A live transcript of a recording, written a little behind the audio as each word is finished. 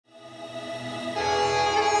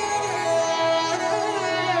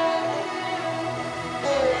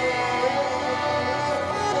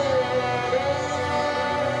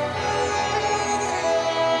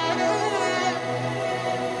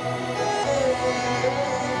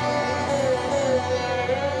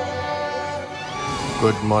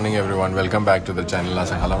Good morning everyone, welcome back to the channel.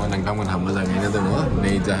 Asa khalama nangkamun hamma jangina dong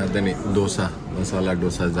nei jahadani dosa masala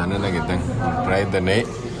dosa jana nagidang try the nei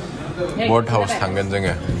boathouse thangan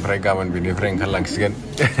janga try gaman bini freng khalangsigan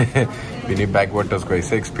bini backwaters ko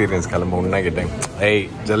ise experience khalamon nagidang hey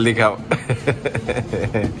jaldi khao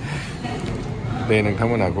de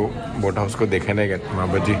nangkamun aku boathouse ko dekhane gan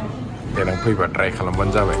mabaji de nang phoi ba try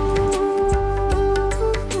khalamban jabai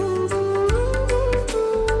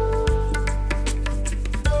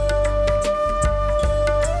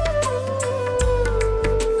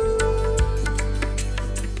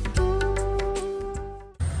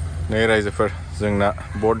Nei रायजोफोर जोंना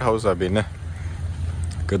boathouse आ बेनो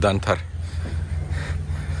गोदानथार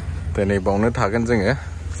दिनै बावनो थागोन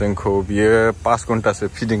जोंखौ बियो 5 घन्टासो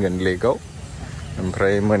फिदिंगोन लेकआव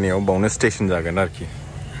ओमफ्राय मोनायाव बावनो स्टेशन जागोन आरोखि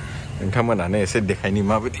नोंथांमोनानो एसे देखायनि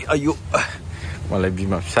माबायदि आयु मालाय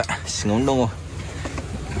बिमा फिसा सिङावनो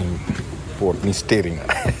दङ बोटनि स्टीयरिंआ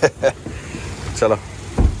चलो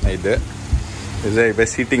नायदो बे जाहैबाय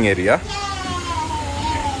sitting area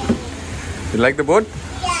You like the boat?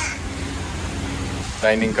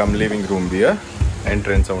 Dining cum living room here,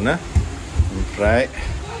 entrance owner. Try.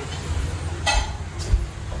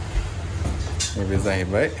 Maybe Zahir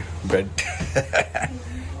bed.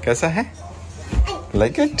 कैसा है?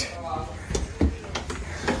 Like it?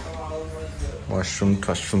 Washroom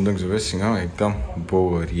तक जो है सिंगाव एकदम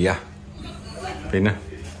बढ़िया. पीना.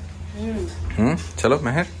 चलो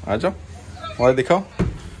महर आ जाओ. और दिखाओ.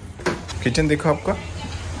 किचन दिखाओ आपका.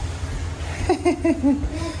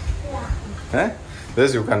 हैं?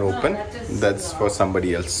 This you can open. That's for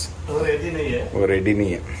somebody else. वो ready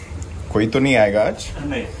नहीं है. कोई तो नहीं आएगा आज?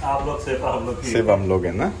 नहीं. आप लोग सिर्फ हम लोग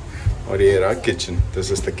हैं ना. और ये रहा kitchen.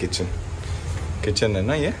 This is the kitchen. Kitchen है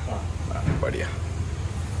ना ये? बढ़िया.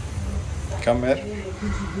 Come here.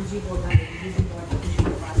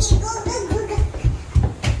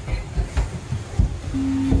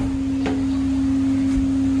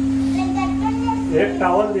 एक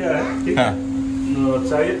टॉवल दिया है. ठीक है.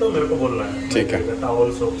 चाहिए तो मेरे को बोलना है. ठीक है.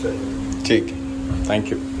 टॉवल सोप चाहिए. ठीक. Thank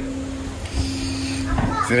you.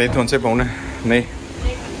 जिन्हें तो उनसे पाऊँ नहीं.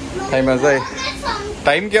 टाइम ऐसा है.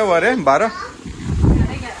 टाइम क्या हुआ रे? 12.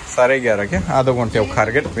 11:30 क्या? आधो घंटे उखाड़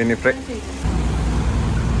के बेनिफ्राय.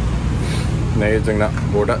 नहीं जोंना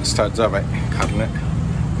बोर्डा स्टार्ट जाबाय खारनो.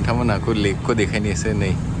 नोंथांमोना को लेक को देखायनो एसे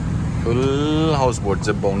नहीं. Full house boat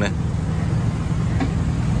जोबबावनो.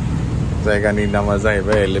 जायगानि नामा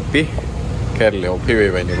जाहैबाय Alleppey. केरलायाव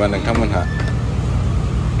फैबाय नोबा नोंथांमोनहा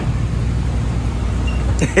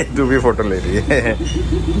दुबि फटो लेरि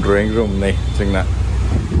ड्रयिं रूम नै जोंना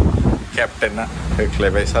केप्टेना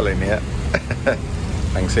होख्लायबाय सालायनाया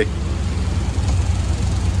थांसै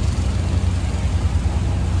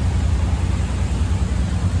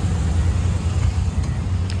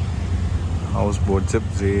हाउस बोट जोब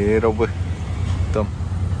जेरावबो एकदम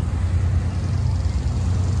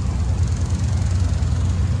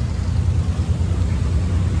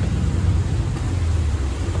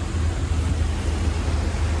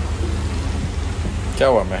क्या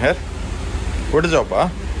हुआ महर? Good job, huh?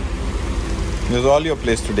 This is all your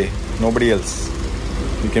place today. Nobody else.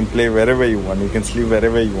 You can play wherever you want. You can sleep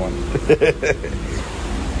wherever you want.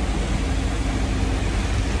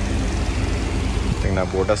 जोंना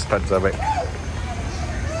बोटा स्टार्ट जाबाय.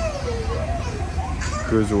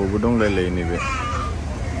 गोजौआवबो दंलायलायो नैबे.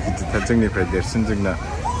 गिदिरथार जोंनिफ्राय देरसिन जोंना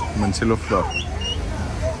मोनसेल' फ्ल'र.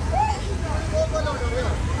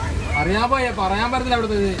 അറിയാൻ പറ്റില്ല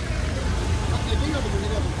അവിടുത്തെ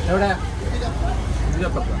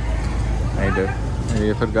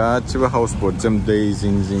बेफोर गासिबो हाउस बोट जों दै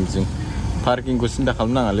जिं पार्किंखौ सिन्था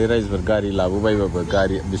खालामनाङालै रायजोफोर गारि लाबोबायबाबो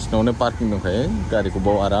गारि बिसिनावनो पार्किं दंखायो गारिखौ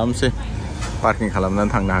बाव आरामसे पार्किं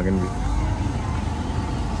खालामनानै थांनो हागोन बि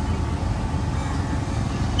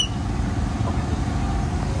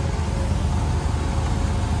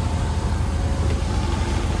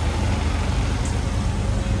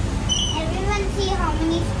Everyone see how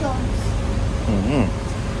many stones.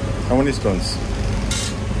 How many stones?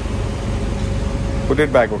 Put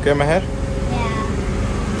it back, okay, Meher? Yeah.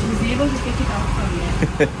 She's able to take it out from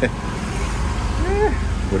here.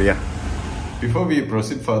 Budhiya. Before we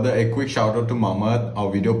proceed further, a quick shout out to Mamaearth, our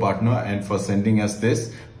video partner, and for sending us this.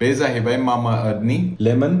 Beza hibai Mamaearth ni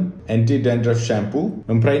lemon anti-dandruff shampoo.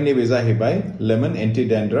 Umprai ni beza hibai lemon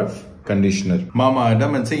anti-dandruff conditioner. Mamaearth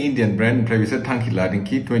manse Indian brand previsor thanki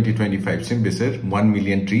ladinki 2025 sim bisir 1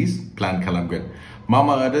 million trees plant khalamgan.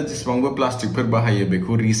 Mamaearth जिसबांबो प्लास्टिकफोर बाहायो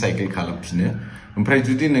बेखौ recycle खालामफिनो ओमफ्राय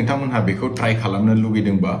जुदि नोंथांमोनहा बेखौ try खालामनो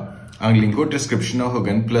लुगैदोंबा आं लिंकखौ डिस्क्रिप्शनाव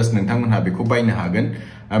होगोन प्लस नोंथांमोनहा बेखौ बायनो हागोन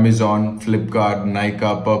Amazon, Flipkart,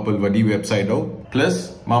 Nykaa, Purple बायदि वेबसाइटआव प्लस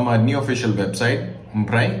Mamaearthनि ऑफिशियल वेबसाइट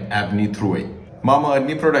ओमफ्राय एपनि थ्रुयै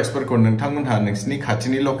मामाआर्थनि प्रडाक्ट्सफोरखौ नोंथांमोनहा नोंसिनि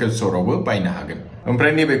खाथिनि लकेल स्टोरावबो बायनो हागोन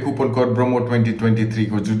ओमफ्राय नैबे कुपन कोड ब्रह्म 2023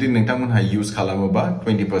 खौ जुदि नोंथांमोनहा यूज खालामोबा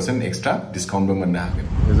 20% एक्सट्रा डिस्काउन्टबो मोननो हागोन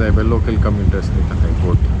बे जाहैबाय लकेल कम्युनिटार्सनि थाखाय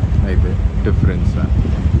बोट नायदो डिफरेन्सआ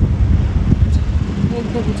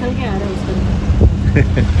एकदम उछल के आ रहा है उसका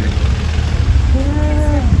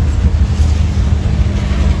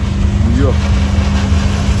यो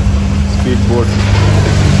speed boat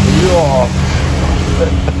yo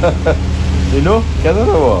you know कैसा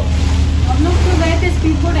था वो हम लोग जो गए थे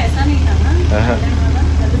स्पीड बोट ऐसा नहीं था ना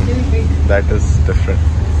दैट इज डिफरेंट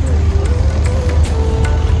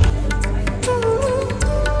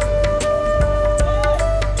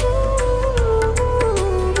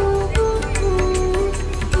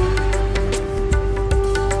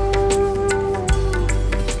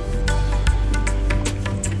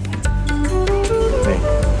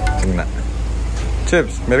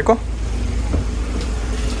चिप्स मेरे को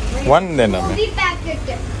वन देना मैं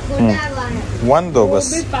वन दो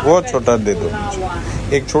बस वो छोटा दे दो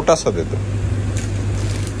एक छोटा सा दे दो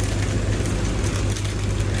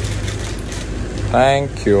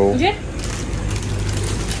थैंक यू मुझे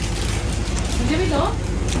भी दो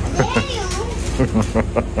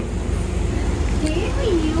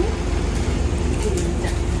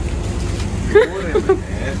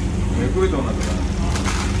मेरे को भी दो ना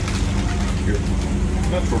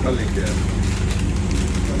छोटा लेके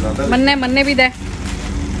मन्ने भी दे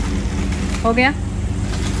हो गया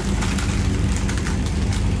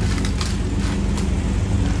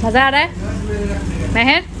मजा आ रहा है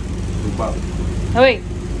मेहर ओए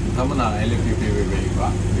हमना Alleppey बेबा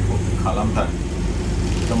देखो खालम था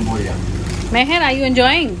चंबोया मेहर आर यू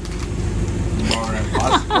एंजॉयिंग और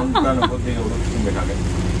फास्ट कौन का ना बहुत नहीं उड़ो तुम बैठा गए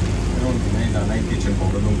नहीं ना नहीं किचन को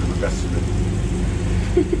उड़ो तुम बेस्ट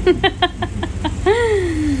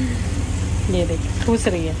ये देख ठूस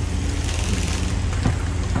रही है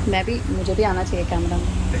मैं भी मुझे भी आना चाहिए कैमरा में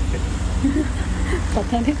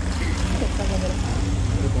पता नहीं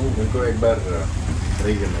उनको एक बार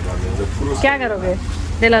ट्राई करने का क्या करोगे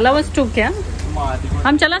दिल अलावा टू क्या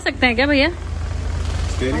हम चला सकते हैं क्या भैया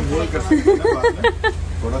स्टीयरिंग होल्ड कर सकते हैं ना बाद में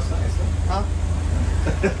थोड़ा सा ऐसा हां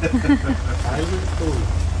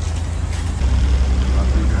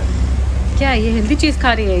क्या ये हेल्दी चीज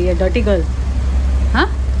खा रही है ये डर्टी गर्ल हाँ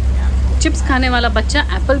चिप्स खाने वाला बच्चा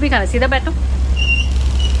एप्पल भी खा रहा है सीधा बैठो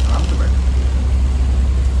आराम से बैठो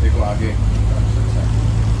देखो आगे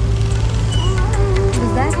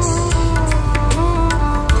Is that